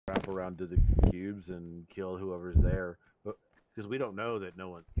around to the cubes and kill whoever's there. But because we don't know that no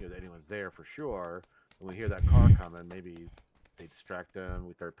one, that anyone's there for sure. When we hear that car coming, maybe they distract them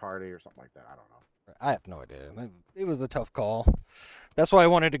with third party or something like that. I don't know. I have no idea. It was a tough call. That's why I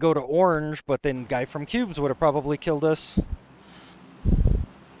wanted to go to Orange, but then guy from Cubes would have probably killed us.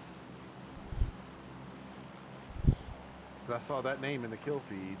 I saw that name in the kill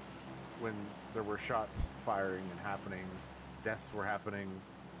feed when there were shots firing and happening, deaths were happening,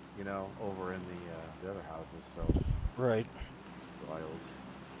 over in the other houses. So Right. wild.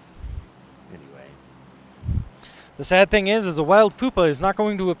 Anyway, The sad thing is the wild pupa is not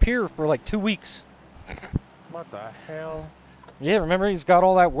going to appear for like 2 weeks. what the hell? Yeah, remember he's got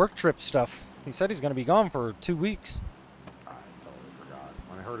all that work trip stuff. He said he's going to be gone for 2 weeks. I totally forgot.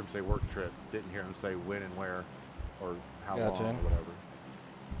 When I heard him say work trip, didn't hear him say when and where, or how Gotcha. long or whatever.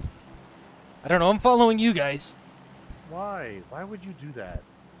 I don't know. I'm following you guys Why? Why would you do that?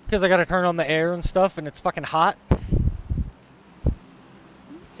 because I got to turn on the air and stuff, and it's fucking hot.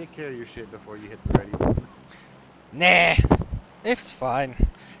 Take care of your shit before you hit the ready button. Nah, it's fine.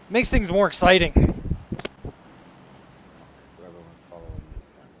 Makes things more exciting. Everyone's following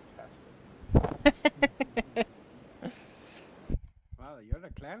you. Fantastic. Wow, you're the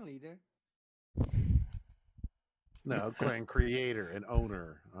clan leader. No, clan creator and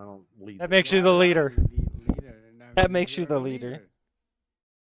owner. I don't lead. That makes you the leader. Leader, and I That mean, makes you you're the leader.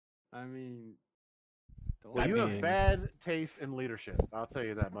 I mean, Well, I you mean- have bad taste in leadership. I'll tell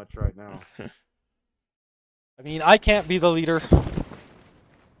you that much right now. I mean, I can't be the leader.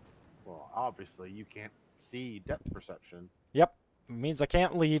 Well, obviously you can't see depth perception. Yep, it means I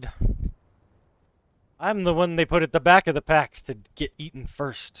can't lead. I'm the one they put at the back of the pack to get eaten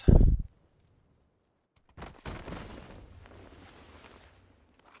first.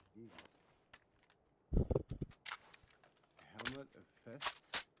 helmet, a vest.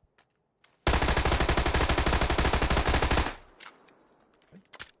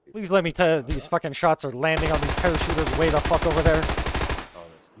 Please let me tell you, these fucking shots are landing on these parachuters way the fuck over there. Oh,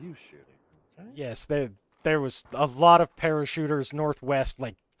 that's you shooting. Okay. Yes, there was a lot of parachuters northwest,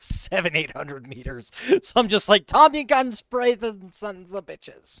 like 800 meters. So I'm just like, Tommy gun spray them sons of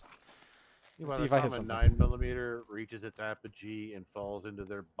bitches. By See the if I hit time a something. 9mm reaches its apogee and falls into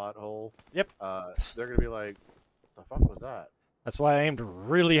their butthole, Yep. They're gonna be like, "The fuck was that?" That's why I aimed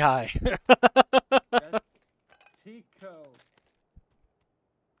really high. That's Teago.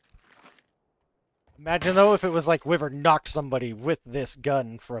 Imagine though if it was like Wiver knocked somebody with this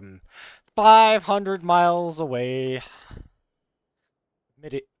gun from 500 miles away.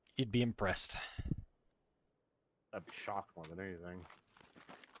 Admit it, you'd be impressed. I'd be shocked more than anything.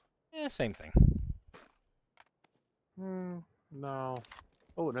 Yeah, same thing. No.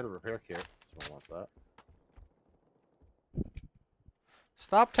 Oh, another repair kit. Someone wants that.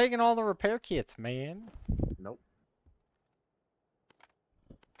 Stop taking all the repair kits, man. Nope.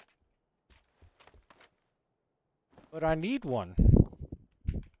 But I need one.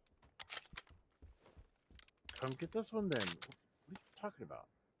 Come get this one then. What are you talking about?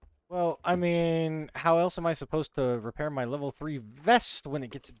 Well, I mean, how else am I supposed to repair my level 3 vest when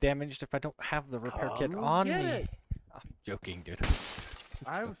it gets damaged if I don't have the repair kit Come on get me? it. I'm joking, dude.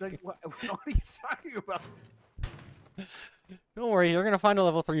 I was like, what are you talking about? Don't worry, you're gonna find a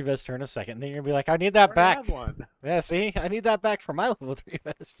level 3 vest here in a second. Then you're gonna be like, I need that I back. already have one. Yeah, see? I need that back for my level 3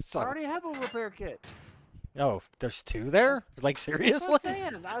 vest. So... I already have a repair kit. Oh, there's 2 there? Like, That's seriously? what I'm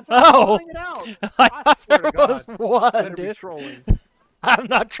saying. That's why I'm Oh! calling it out. I I thought swear there to was God, one, Better be dude. trolling. I'm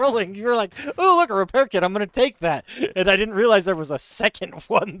not trolling. You're like, oh, look, a repair kit. I'm gonna take that. And I didn't realize there was a second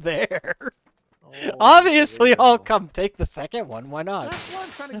one there. Oh, Obviously, I'll Toledo. come take the second one. Why not? That's why I'm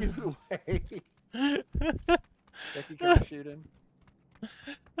trying to give it away. Becky come shooting.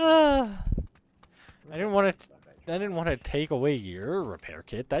 I didn't want to. I didn't want to take away your repair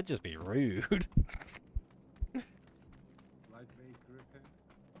kit. That'd just be rude. Lightweight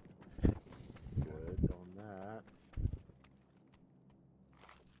gripping. Good on that.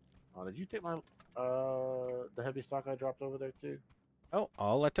 Oh, did you take my the heavy stock I dropped over there too? Oh,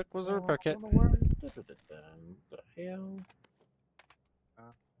 all I took was a repair kit. I don't know where. The hell? I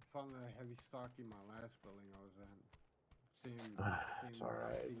found a heavy stock in my last building I was in. Same, It's same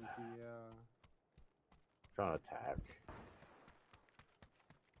alright. I think the, Trying to attack.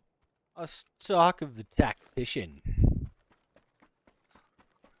 A stock of the tactician.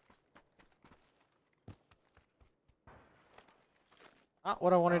 Not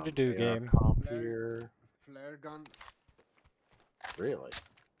what I wanted to do, game. Comp Flare. here. flare gun. Really?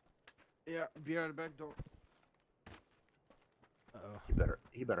 Yeah, behind the back door. Uh-oh.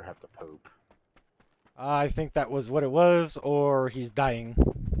 He better have to poop. I think that was what it was, or he's dying.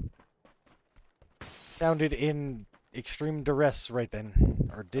 sounded in extreme duress right then,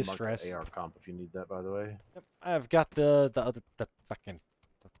 or Mark that distress. AR comp if you need that, by the way. Yep, I've got the fucking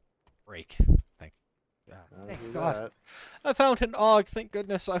break. Thank Do God. that. I found an AUG, thank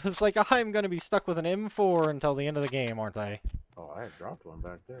goodness. I was like, I'm gonna be stuck with an M4 until the end of the game, aren't I? Oh, I had dropped one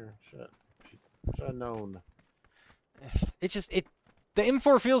back there. Shit. Should have known. It's just, the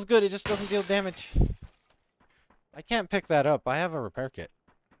M4 feels good, it just doesn't deal damage. I can't pick that up. I have a repair kit.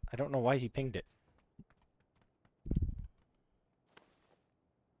 I don't know why he pinged it.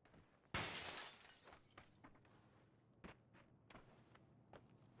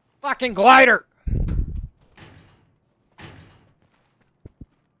 Fucking glider! We're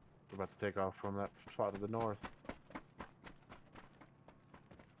about to take off from that spot to the north.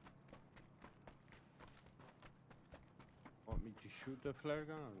 Want me to shoot the flare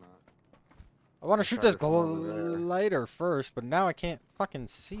gun or not? I want to Let's shoot try this to come over there. glider first, but now I can't fucking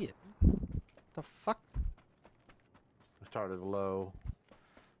see it. The fuck? We started low.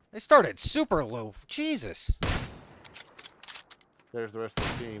 They started super low. Jesus. There's the rest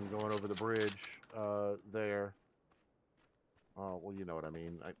of the team going over the bridge. There. Oh, well, you know what I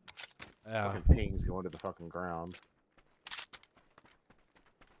mean. Yeah. Fucking pings going to the fucking ground.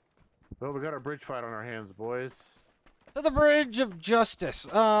 Well, we got our bridge fight on our hands, boys. To the bridge of justice.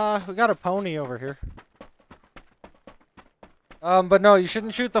 We got a pony over here. But no, you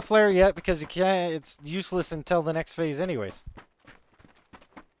shouldn't shoot the flare yet because you can't. It's useless until the next phase, anyways.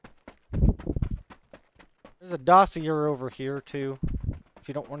 There's a dossier over here too. If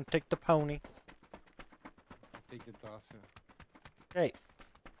you don't want to take the pony. Take the Dawson. Hey.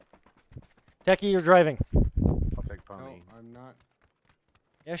 Techie, you're driving. I'll take No, pony. I'm not.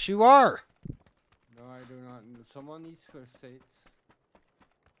 Yes, you are. No, I do not. Someone needs first aids.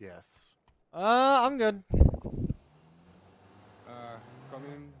 Yes. I'm good. Come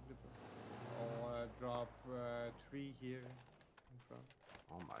in. I'll drop 3 here in front.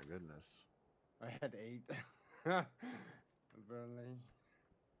 Oh my goodness. I had 8. Apparently. Is there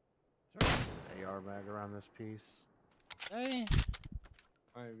an AR mag around this piece? Hey.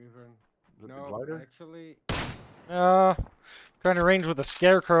 My Wyvern. Is it the No, glider? actually, Trying to range with a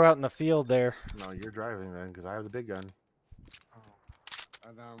scarecrow out in the field there. No, you're driving then, because I have the big gun.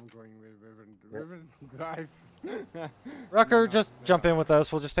 and now I'm going with Wyvern. Wyvern drive. Rucker, No, just no, jump in with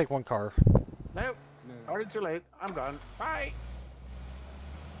us. We'll just take one car. Nope. No, Already too late. I'm gone. Bye.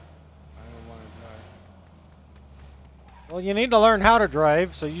 I don't want to drive. Well, you need to learn how to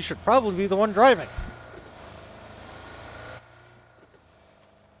drive, so you should probably be the one driving.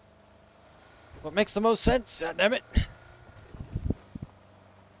 What makes the most sense, goddammit?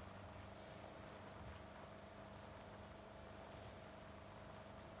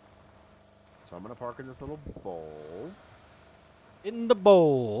 So I'm gonna park in this little bowl. In the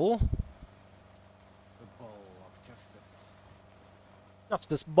bowl. The bowl of justice.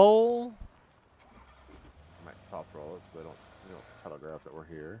 Justice bowl. I might soft roll it so they don't telegraph that we're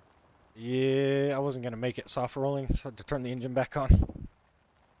here. Yeah, I wasn't going to make it soft rolling, so I had to turn the engine back on.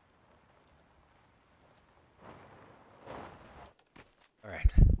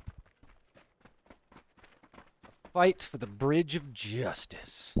 Alright. Fight for the bridge of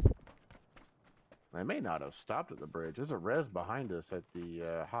justice. I may not have stopped at the bridge. There's a res behind us at the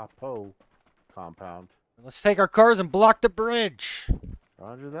Hapo compound. Let's take our cars and block the bridge.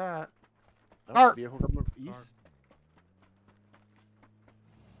 Roger that. Oh, Car. vehicle coming east. Car.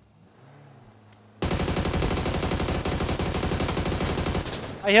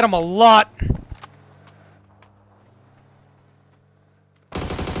 I hit him a lot.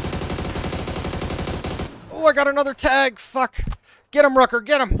 Oh, I got another tag. Fuck. Get him, Rucker.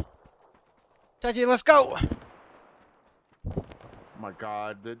 Get him. Techie, let's go. Oh my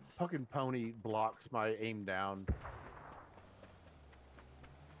god, the fucking pony blocks my aim down.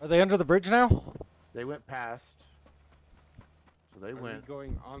 Are they under the bridge now? They went past. So they Are we went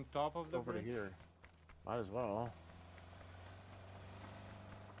going on top of the over to bridge? here. Might as well.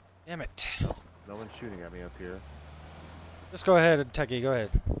 Damn it. No one's shooting at me up here. Just go ahead, Techie. Go ahead.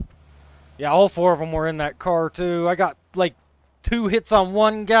 Yeah, all 4 of them were in that car, too. I got, like, 2 hits on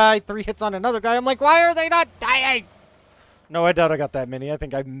one guy, 3 hits on another guy. I'm like, why are they not dying? No, I doubt I got that many. I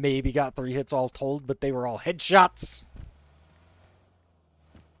think I maybe got 3 hits all told, but they were all headshots.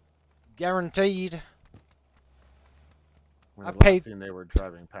 Guaranteed. When I the paid- last scene, they were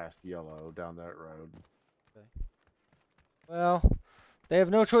driving past yellow down that road. Well, they have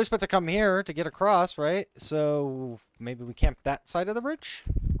no choice but to come here to get across, right? So maybe we camp that side of the bridge?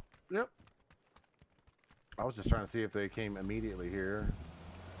 Yep. I was just trying to see if they came immediately here.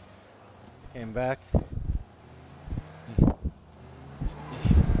 Came back.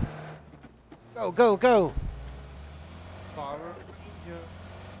 Go, go, go! Power Ranger.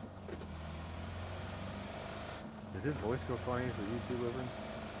 Did his voice go funny for you too, Living?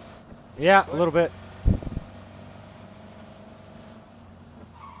 Yeah, a What? little bit.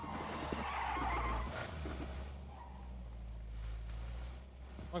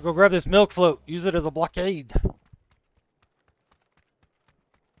 I'll go grab this milk float. Use it as a blockade.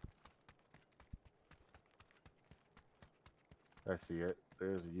 I see it.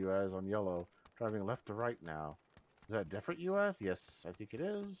 There's a US on yellow. Driving left to right now. Is that a different US? Yes, I think it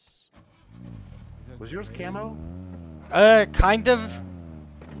is. Is that Was yours gray? camo? Kind of.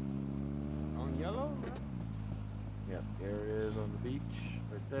 On yellow? Right? Yep, there it is on the beach.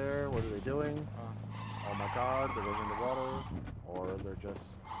 Right there. What are they doing? Oh my god, they're going in the water. Or they're just...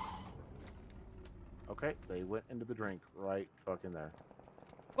 Okay, they went into the drink right fucking there.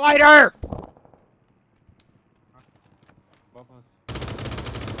 Glider! Above us.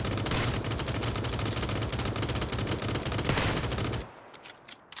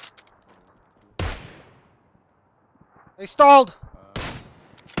 They stalled!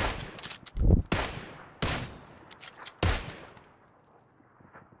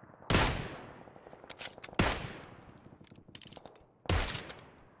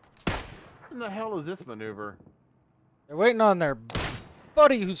 What in the hell is this maneuver? They're waiting on their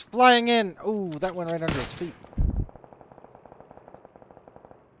buddy who's flying in. Ooh, that went right under his feet.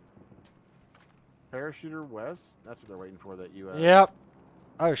 Parachuter West? That's what they're waiting for, that US. Yep.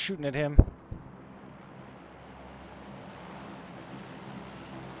 I was shooting at him.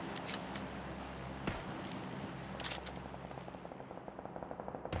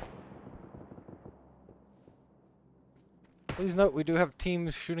 Please note, we do have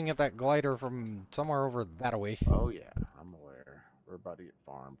teams shooting at that glider from somewhere over that away. Oh yeah, I'm aware. We're about to get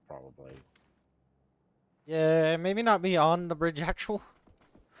farmed, probably. Yeah, maybe not be on the bridge, actual.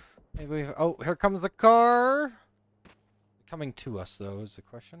 Maybe. Oh, here comes the car. Coming to us, though, is the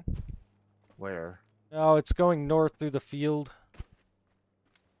question. Where? No, it's going north through the field.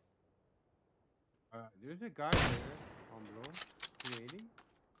 There's a guy there on blue. 380.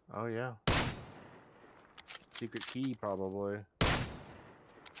 Oh yeah. Secret key, probably.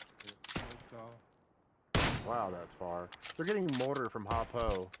 Wow, that's far. They're getting mortar from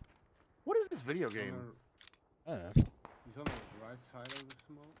Hopo. What is this video game? I don't know. He's on the right side of the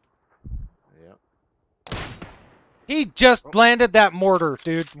smoke. Yep. He just landed that mortar,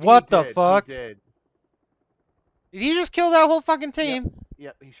 dude. What the fuck? He did. Did he just kill that whole fucking team?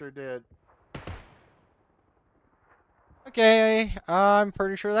 Yep, he sure did. Okay, I'm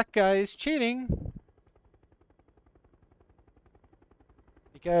pretty sure that guy is cheating.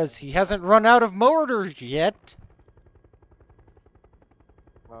 Because he hasn't run out of mortars yet.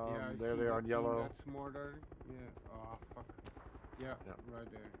 Yeah, I There see they are that on thing yellow. That's mortar. Yeah. Oh fuck. Yeah. Yep.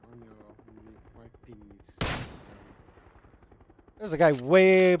 Right there on yellow. My ping needs. There's a guy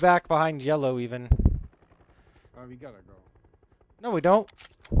way back behind yellow, even. We gotta go. No, we don't.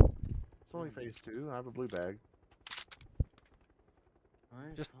 It's only phase 2. I have a blue bag.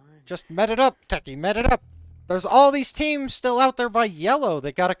 Fine, Just- fine. Just met it up, Techie. Met it up. There's all these teams still out there by yellow.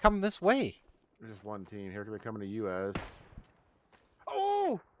 They gotta come this way. There's just one team. Here they're coming to US.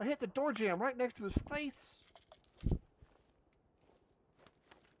 Oh! I hit the door jam right next to his face.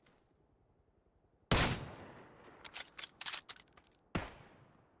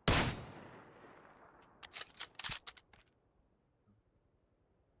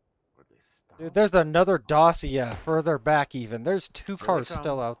 Where'd they stop? Dude, there's another Dacia further back even. There's two they cars come.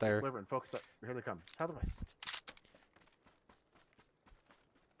 still out there. Deliver and focus up. Here they come. Southwest.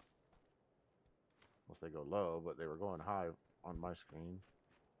 Unless they go low, but they were going high on my screen.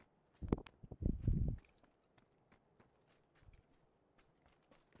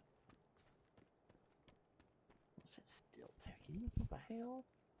 Sit still, Techie. What the hell?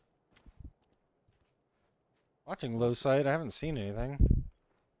 Watching low side, I haven't seen anything.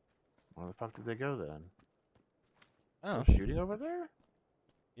 Where the fuck did they go then? Oh, They're shooting over there?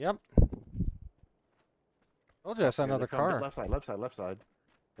 yep. Told you I saw Here they another come. car. Left side, left side, left side.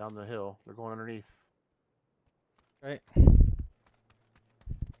 Down the hill. They're going underneath. Right.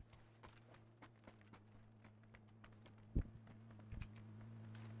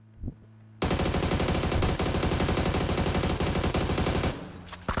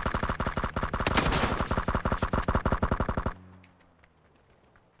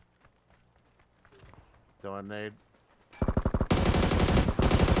 Throwing nade.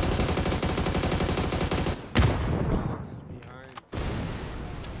 Behind.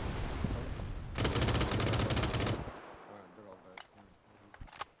 They're all dead.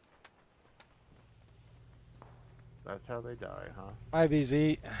 That's how they die, huh? Hi,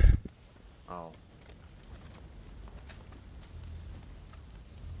 BZ. Oh.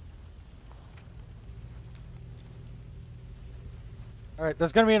 Alright,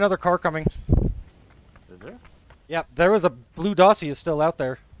 there's gonna be another car coming. Is there? Yep, there was a blue Dacia still out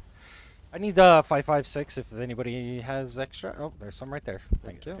there. I need 556 if anybody has extra. Oh, there's some right there.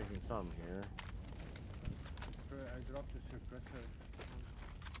 Thank you. Taking some here. I dropped the suppressor.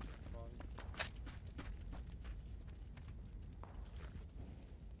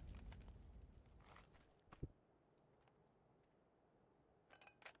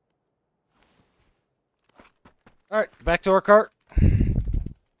 Alright, back to our cart.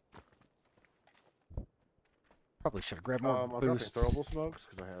 Probably should have grabbed more I'll drop boost. throwable smokes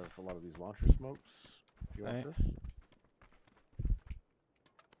because I have a lot of these launcher smokes. If you want Alright. this?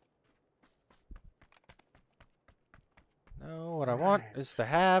 No, what I want is to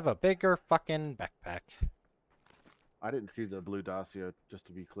have a bigger fucking backpack. I didn't see the blue Dacia, just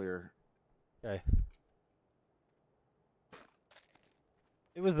to be clear. Okay.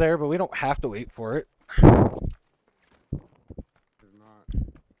 It was there, but we don't have to wait for it. There's not.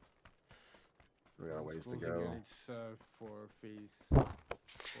 We got a ways to Closing go. it, it's for phase.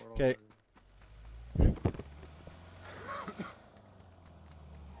 Okay.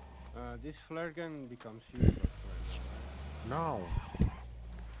 This flare gun becomes useless right now, right? No.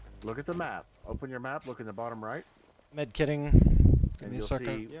 Look at the map. Open your map, look in the bottom right, Med kitting. Give and me a you'll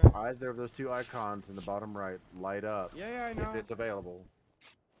second. see Yeah. either of those two icons in the bottom right light up Yeah, I if know. it's available.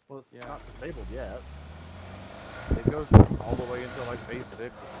 Well, it's Yeah. not disabled yet. It goes all the way until like phase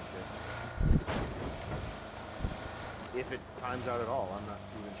 6 or something. If it times out at all, I'm not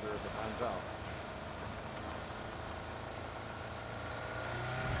even sure if it times out.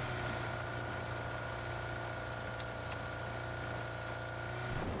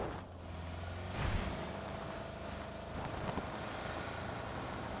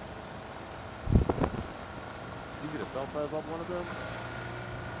 Did you get a self-res off one of them?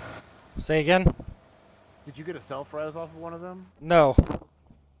 Say again? Did you get a self-res off of one of them? No.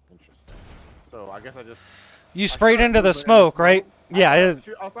 Interesting. So I guess I just... You I sprayed shot into you, the but in smoke, right? I Yeah.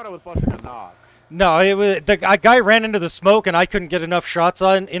 I thought it was flushing a knock. No, it was a guy ran into the smoke, and I couldn't get enough shots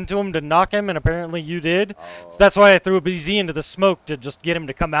into him to knock him, and apparently you did. Oh, So that's why I threw a BZ into the smoke to just get him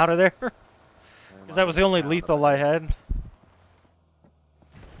to come out of there. man, Because that was the only lethal I had.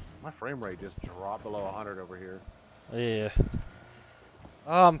 My frame rate just dropped below 100 over here. Yeah.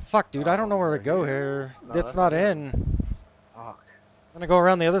 Fuck, dude, I don't know where to go here. No, That's that's not not in. Fuck. Gonna go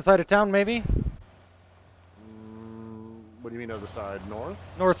around the other side of town, maybe? What do you mean other side? North?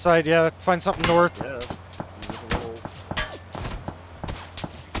 North side, yeah. Find something north. Yes. Just a little...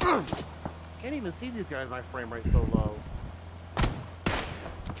 Can't even see these guys. My frame rate's so low.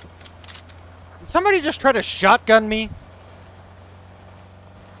 Did somebody just try to shotgun me?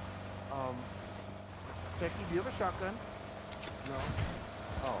 Becky, do you have a shotgun? No.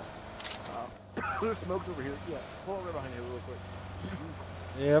 Oh. There's smokes over here. Yeah. Pull over behind you real quick.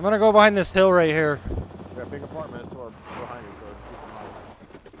 Yeah, I'm gonna go behind this hill right here. We got big apartments to our behind you, so keep in mind.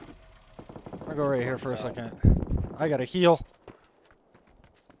 I'm gonna go right here for a second. I gotta heal.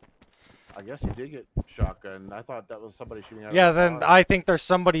 I guess you did get shotgun. I thought that was somebody shooting out. Yeah, of the then car. I think there's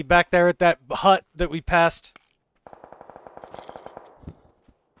somebody back there at that hut that we passed.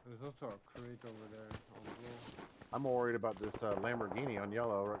 There's also a crate over there on the wall. I'm more worried about this Lamborghini on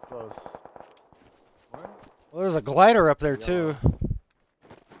yellow, right close. What? Well, there's a glider up there too.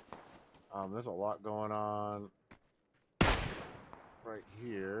 There's a lot going on right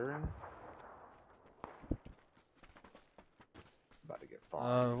here. About to get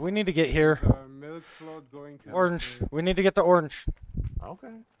far. We need to get here. Milk float going to the Orange. crate. We need to get the orange. Okay.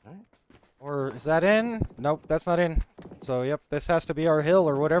 Alright. Or is that in? Nope, that's not in. So, yep, this has to be our hill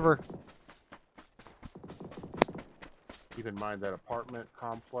or whatever. Keep in mind that apartment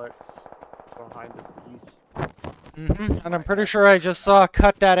complex behind this piece. And I'm pretty sure I just saw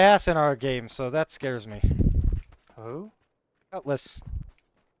Cut That Ass in our game, so that scares me. Who? Cutlass.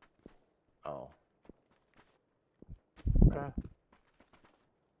 Oh. Okay.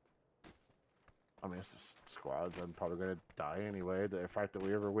 I mean, it's just squads. I'm probably gonna die anyway. The fact that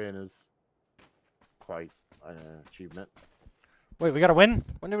we ever win is quite an achievement. Wait, we gotta win?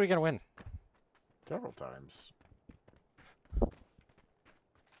 When did we gotta win? Several times.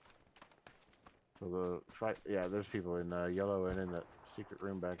 So the fight, yeah, there's people in yellow and in that secret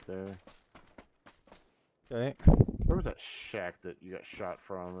room back there. Okay, Where was that shack that you got shot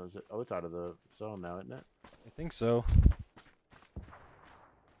from? Is it? Oh, it's out of the zone now, isn't it? I think so.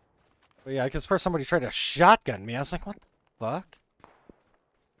 But yeah, I could swear somebody tried to shotgun me. I was like, what the fuck?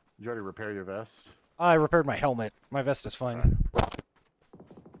 Did you already repair your vest? I repaired my helmet. My vest is fine.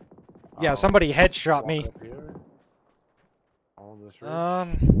 Yeah, Oh, somebody headshot me. walk up here? On this ridge?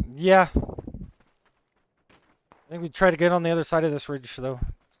 Yeah. I think we try to get on the other side of this ridge, though.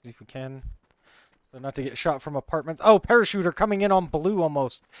 See if we can. So not to get shot from apartments. Oh, parachuter coming in on blue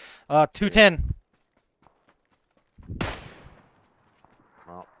almost. 210.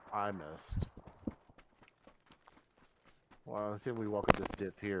 Well, I missed. Well, let's see if we walk up this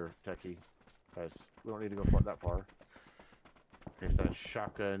dip here, Techie. Guys, we don't need to go that far. Okay, so that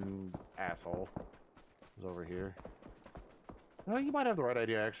shotgun asshole is over here. Well, you might have the right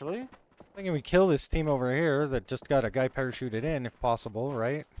idea, actually. Thinking we kill this team over here that just got a guy parachuted in, if possible,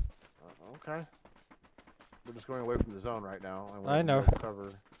 right? Okay. We're just going away from the zone right now. And I know. Cover.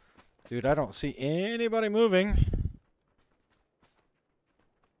 Dude, I don't see anybody moving.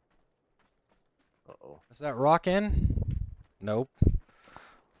 Uh-oh. Is that rock in? Nope.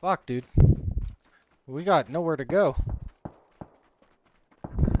 Fuck, dude. We got nowhere to go.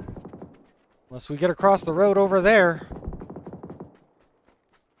 Unless we get across the road over there.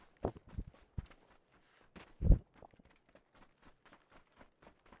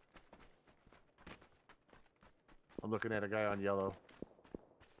 I'm looking at a guy on yellow.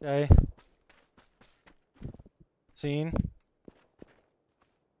 Okay. Seen.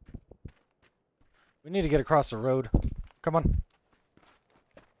 We need to get across the road. Come on.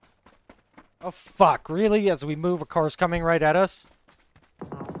 Oh, fuck. Really? As we move, a car's coming right at us?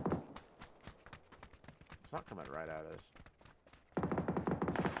 No. It's not coming right at us.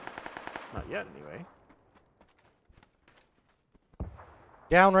 Not yet, anyway.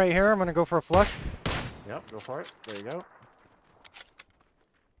 Down right here. I'm going to go for a flush. Yep, go for it. There you go.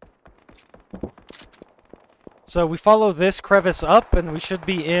 So we follow this crevice up, and we should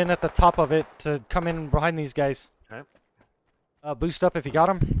be in at the top of it to come in behind these guys. Okay. Boost up if you got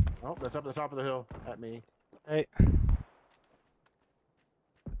him. Oh, that's up the top of the hill at me. Hey.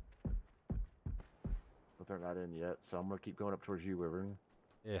 But they're not in yet, so I'm gonna keep going up towards you, Wyvern.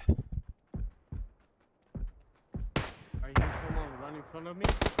 Yeah. I hear someone run in front of me.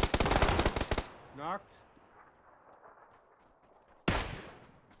 Knocked.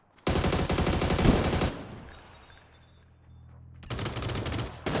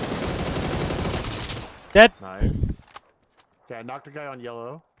 Dead. Nice. Okay, I knocked a guy on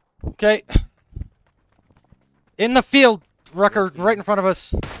yellow. Okay. In the field, Rucker, right in front of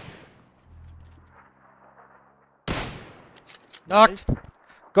us. Knocked. Nice.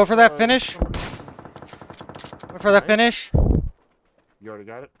 Go for that finish. Go for that Nice. finish. You already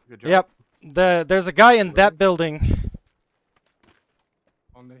got it? Good job. Yep. There's a guy in that building.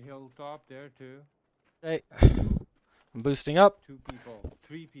 On the hilltop there too. Okay. I'm boosting up. 2 people.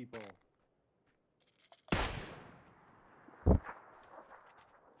 3 people.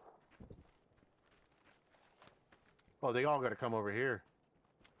 Oh, they all gotta come over here.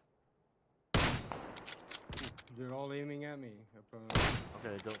 They're all aiming at me.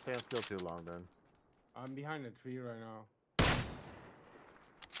 Okay, don't stand still too long then. I'm behind a tree right now.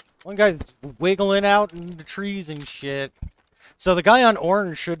 One guy's wiggling out in the trees and shit. So the guy on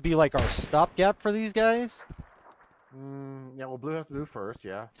orange should be like our stopgap for these guys. Yeah, well, blue has to move first,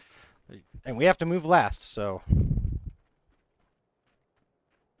 yeah. And we have to move last, so.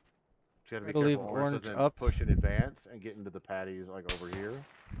 So you gotta be Gotta leave careful orange doesn't up. push in advance and get into the patties like over here.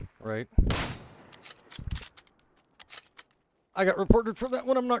 Right. I got reported for that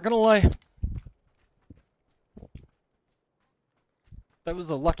one, I'm not gonna lie. That was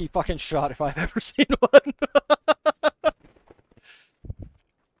a lucky fucking shot if I've ever seen one.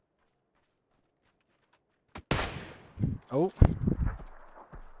 Oh.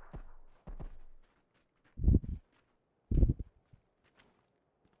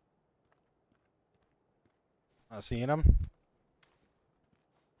 Seeing him.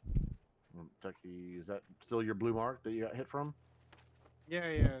 Tucky, is that still your blue mark that you got hit from? Yeah,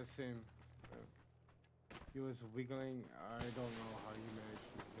 same. He was wiggling. I don't know how he managed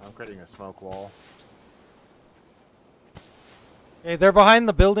to. I'm creating a smoke wall. Okay, they're behind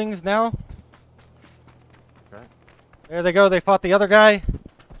the buildings now. Okay. There they go. They fought the other guy.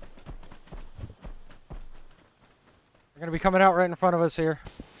 They're gonna be coming out right in front of us here.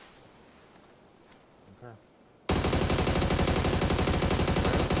 Okay.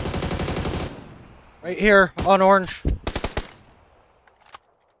 Right here on orange.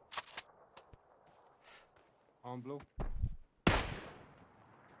 On blue.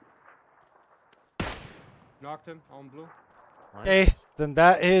 Knocked him on blue. Nice. Okay, then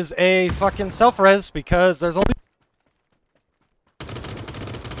that is a fucking self-res because there's only.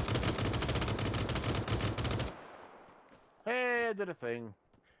 Hey, I did a thing.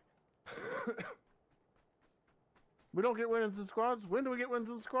 We don't get wins in squads. When do we get wins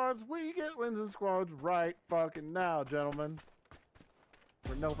in squads? We get wins in squads right fucking now, gentlemen.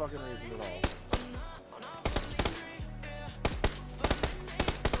 For no fucking reason at all.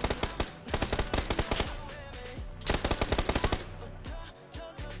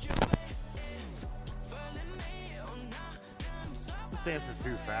 The stance is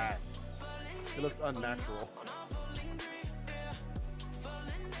too fast. It looks unnatural.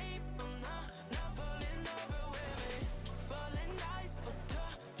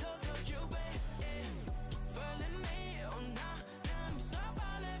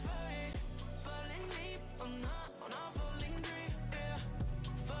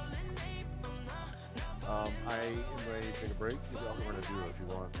 I am ready to take a break. You can also want to do it if you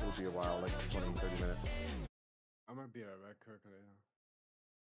want. It'll be a while, like 20, 30 minutes. I'm gonna be right back quickly.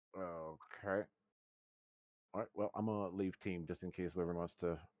 Okay. Alright, well, I'm gonna leave team just in case whoever wants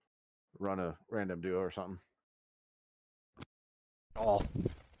to run a random duo or something. Oh.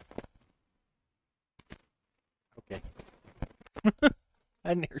 Okay.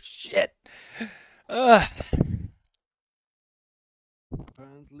 I didn't hear shit.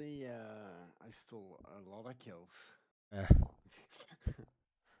 Apparently, I stole a lot of kills.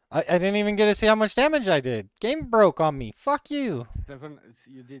 I didn't even get to see how much damage I did. Game broke on me. Fuck you. Stefan,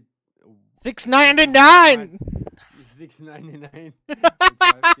 you did $6.99. $6.99 with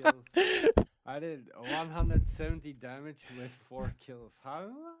 5 kills. I did 170 damage with 4 kills. How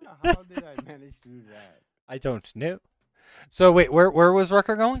did I manage to do that? I don't know. So wait, where was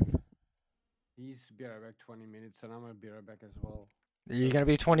Rucker going? He's be right back 20 minutes, and I'm gonna be right back as well. Are you gonna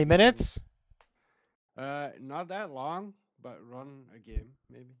be 20 minutes? Not that long, but run a game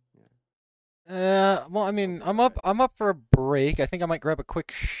maybe. Yeah. Well, I mean, I'm up for a break. I think I might grab a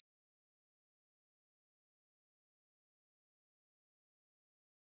quick